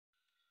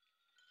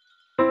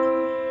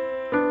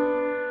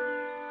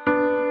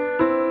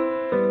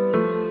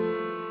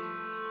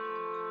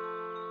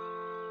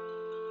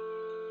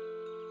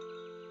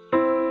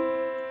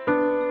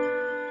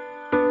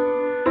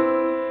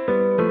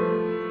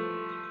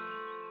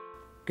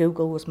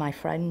Google was my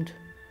friend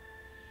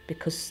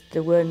because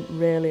there weren't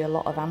really a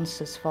lot of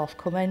answers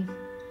forthcoming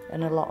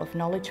and a lot of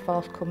knowledge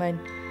forthcoming.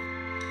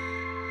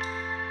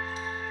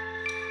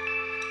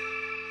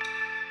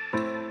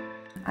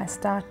 I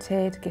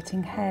started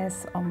getting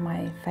hairs on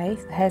my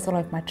face, hairs all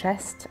over my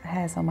chest,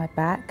 hairs on my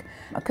back.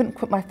 I couldn't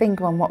put my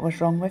finger on what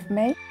was wrong with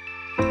me.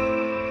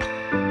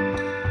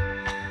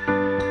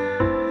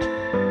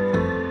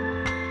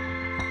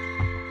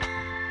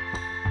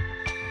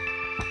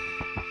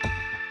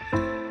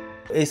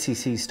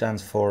 ACC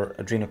stands for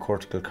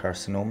Adrenocortical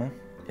carcinoma.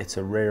 It's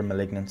a rare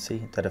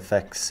malignancy that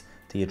affects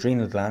the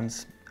adrenal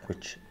glands,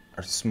 which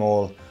are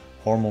small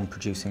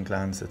hormone-producing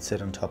glands that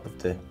sit on top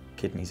of the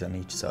kidneys on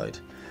each side.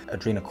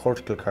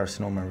 Adrenocortical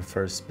carcinoma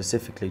refers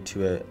specifically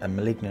to a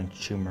malignant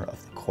tumour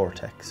of the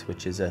cortex,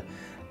 which is a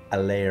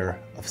layer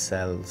of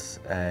cells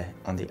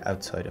on the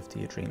outside of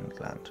the adrenal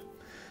gland.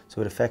 So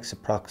it affects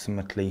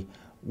approximately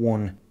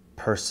 1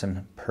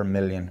 person per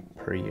million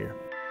per year.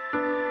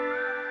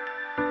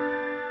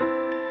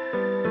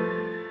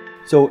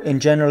 So in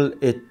general,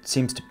 it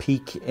seems to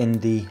peak in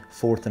the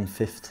 4th and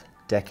 5th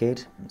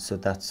decade. So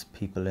that's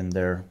people in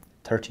their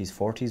 30s,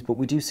 40s, but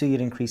we do see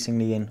it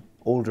increasingly in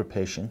older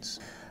patients,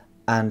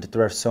 and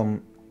there are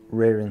some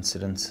rare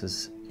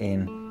incidences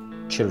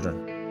in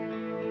children.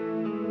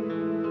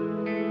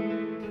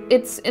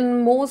 It's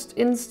in most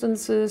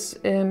instances,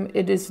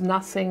 it is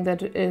nothing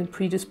that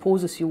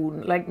predisposes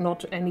you, like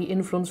not any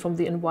influence from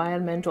the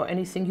environment or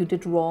anything you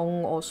did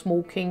wrong or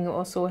smoking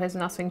or so, has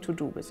nothing to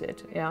do with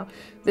it. Yeah,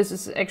 this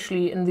is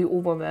actually in the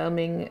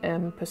overwhelming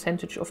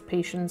percentage of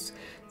patients.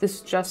 This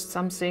is just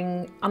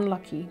something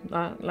unlucky,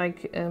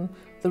 like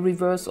the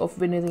reverse of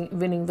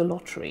winning the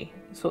lottery,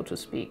 so to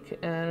speak.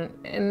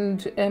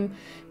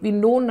 We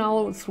know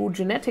now through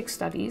genetic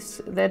studies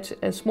that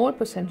a small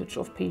percentage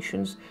of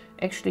patients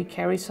actually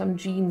carry some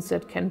genes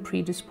that can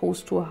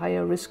predispose to a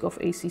higher risk of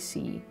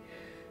ACC.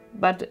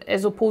 But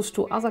as opposed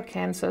to other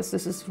cancers,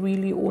 this is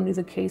really only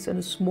the case in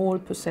a small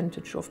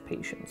percentage of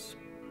patients.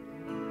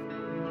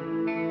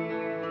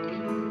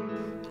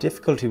 The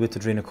difficulty with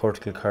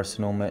adrenocortical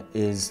carcinoma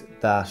is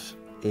that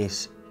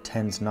it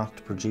tends not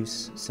to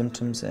produce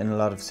symptoms in a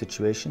lot of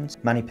situations.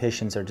 Many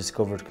patients are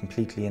discovered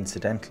completely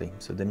incidentally,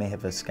 so they may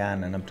have a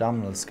scan, an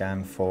abdominal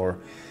scan for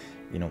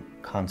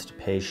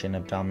constipation,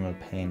 abdominal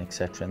pain,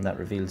 etc., and that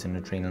reveals an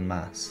adrenal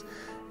mass.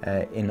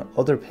 In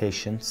other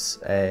patients,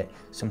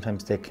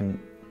 sometimes they can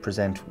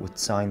present with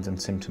signs and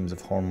symptoms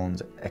of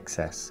hormones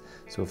excess.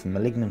 So if a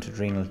malignant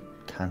adrenal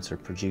cancer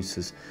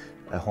produces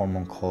a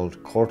hormone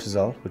called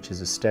cortisol, which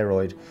is a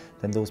steroid,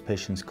 then those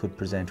patients could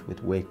present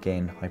with weight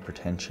gain,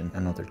 hypertension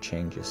and other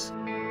changes.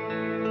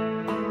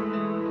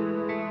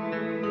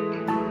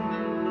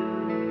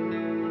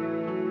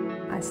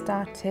 I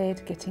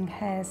started getting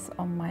hairs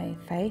on my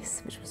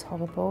face, which was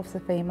horrible as a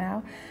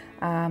female.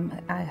 I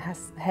had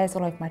hairs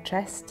all over my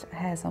chest,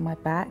 hairs on my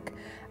back,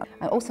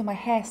 and also my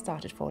hair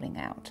started falling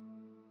out.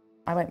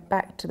 I went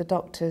back to the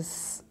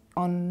doctors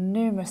on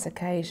numerous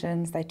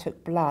occasions. They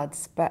took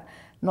bloods, but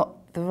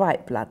not the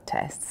right blood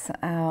tests.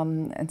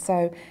 And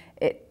so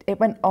it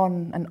went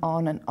on and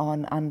on and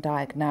on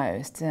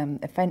undiagnosed.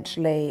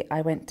 Eventually,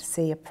 I went to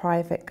see a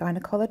private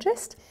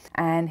gynecologist,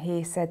 and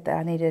he said that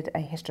I needed a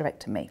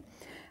hysterectomy.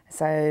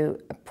 So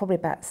probably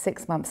about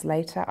 6 months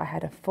later, I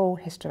had a full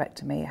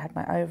hysterectomy. I had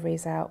my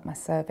ovaries out, my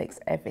cervix,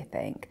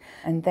 everything.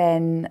 And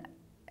then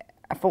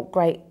I thought,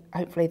 great,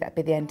 hopefully that'd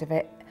be the end of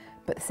it,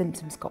 but the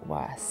symptoms got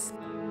worse.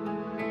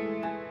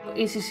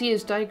 ACC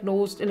is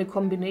diagnosed in a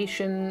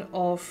combination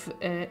of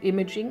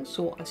imaging,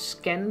 so a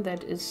scan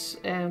that is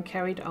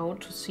carried out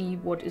to see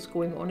what is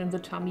going on in the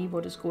tummy,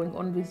 what is going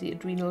on with the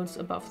adrenals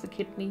above the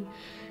kidney,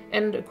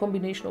 and a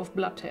combination of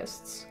blood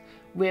tests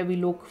where we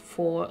look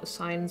for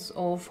signs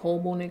of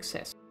hormone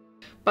excess.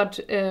 But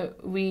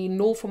we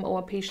know from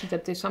our patients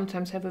that they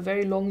sometimes have a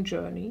very long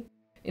journey,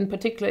 in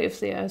particular if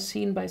they are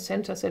seen by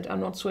centers that are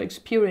not so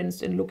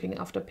experienced in looking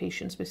after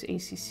patients with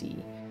ACC.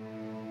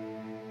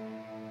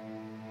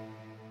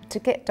 To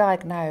get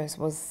diagnosed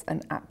was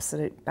an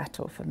absolute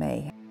battle for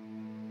me.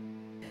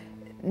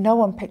 No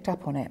one picked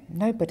up on it.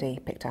 Nobody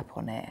picked up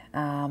on it.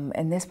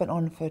 And this went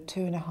on for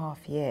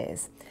 2.5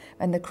 years.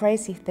 And the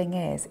crazy thing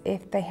is,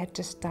 if they had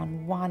just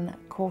done one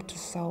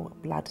cortisol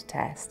blood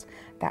test,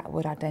 that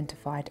would have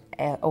identified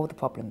all the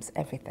problems,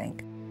 everything.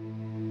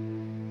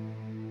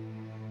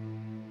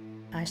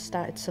 I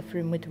started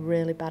suffering with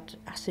really bad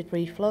acid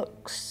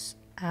reflux.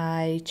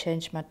 I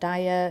changed my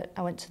diet.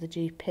 I went to the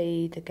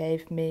GP.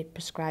 They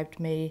prescribed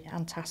me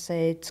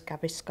antacids,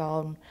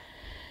 Gaviscon.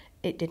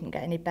 It didn't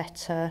get any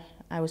better.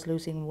 I was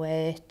losing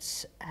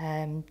weight.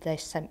 They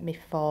sent me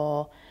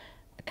for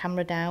a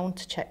camera down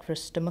to check for a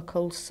stomach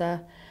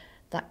ulcer.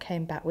 That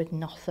came back with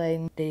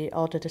nothing. They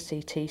ordered a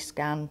CT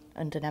scan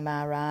and an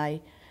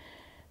MRI,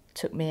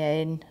 took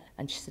me in,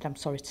 and she said, "I'm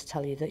sorry to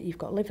tell you that you've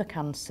got liver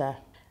cancer."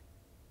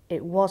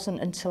 It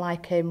wasn't until I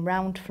came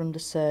round from the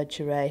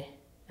surgery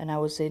and I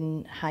was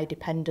in high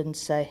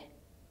dependency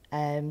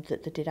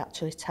that they did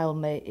actually tell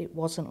me it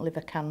wasn't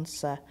liver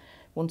cancer.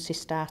 Once he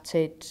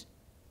started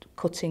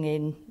cutting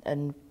in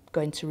and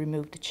going to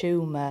remove the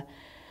tumour,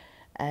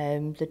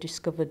 they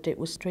discovered it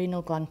was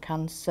adrenal gland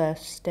cancer,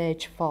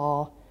 stage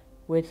 4,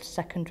 with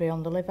secondary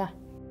on the liver.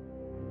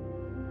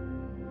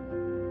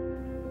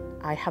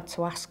 I had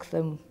to ask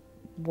them,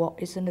 what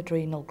is an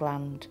adrenal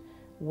gland?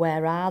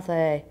 Where are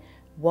they?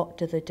 What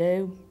do they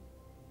do?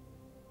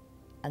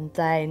 And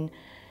then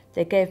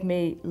they gave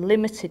me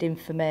limited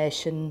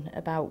information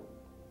about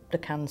the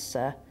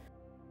cancer.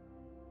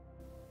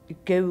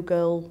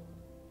 Google,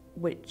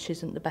 which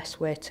isn't the best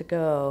way to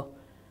go.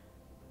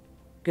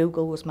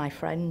 Google was my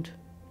friend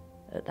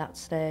at that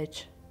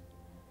stage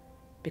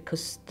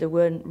because there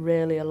weren't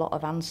really a lot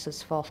of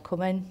answers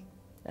forthcoming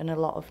and a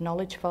lot of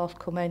knowledge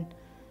forthcoming.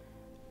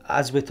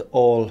 As with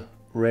all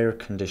rare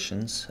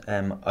conditions,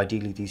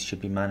 ideally these should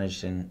be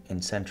managed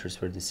in centres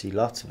where they see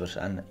lots of it,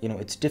 and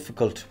it's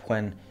difficult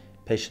when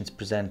patients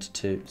present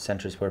to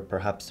centres where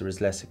perhaps there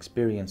is less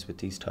experience with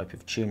these type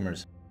of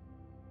tumours.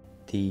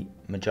 The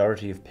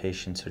majority of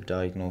patients are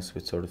diagnosed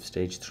with sort of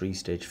stage 3,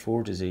 stage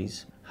 4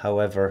 disease.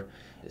 However,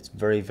 it's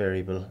very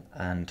variable,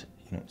 and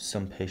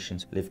some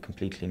patients live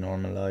completely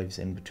normal lives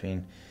in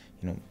between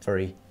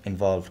very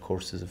involved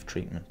courses of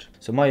treatment.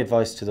 So my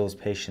advice to those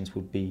patients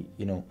would be,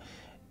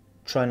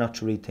 try not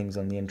to read things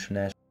on the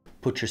internet.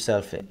 Put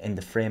yourself in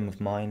the frame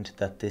of mind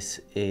that this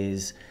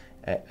is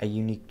a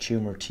unique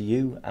tumour to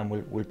you and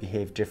will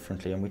behave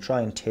differently, and we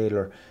try and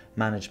tailor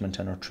management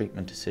and our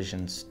treatment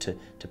decisions to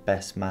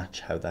best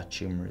match how that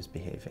tumour is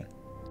behaving.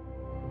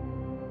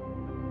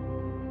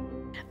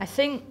 I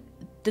think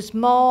there's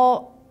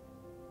more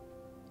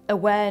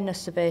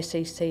awareness of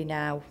ACC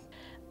now,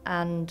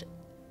 and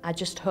I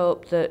just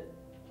hope that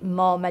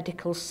more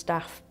medical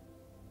staff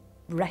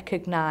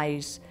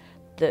recognise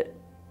that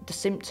the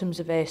symptoms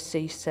of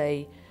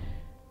ACC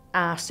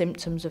are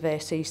symptoms of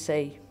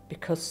ACC,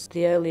 because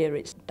the earlier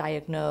it's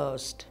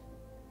diagnosed,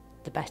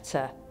 the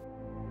better.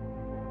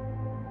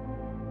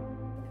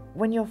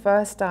 When you're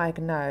first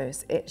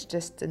diagnosed, it's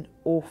just an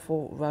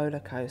awful roller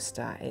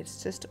coaster.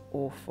 It's just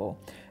awful.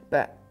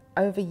 But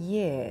over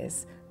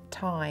years,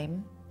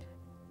 time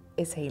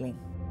is healing.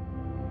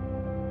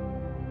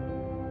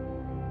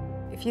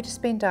 If you've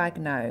just been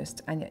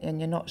diagnosed and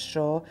you're not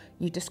sure,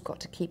 you just got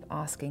to keep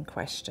asking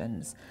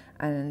questions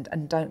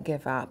and don't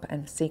give up,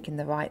 and seeking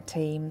the right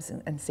teams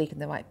and seeking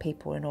the right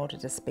people in order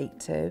to speak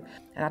to.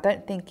 And I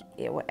don't think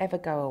it will ever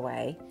go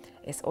away.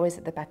 It's always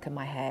at the back of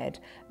my head,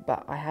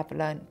 but I have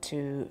learned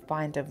to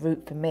find a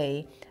route for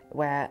me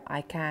where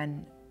I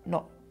can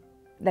not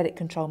let it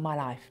control my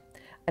life.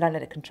 I don't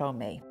let it control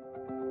me.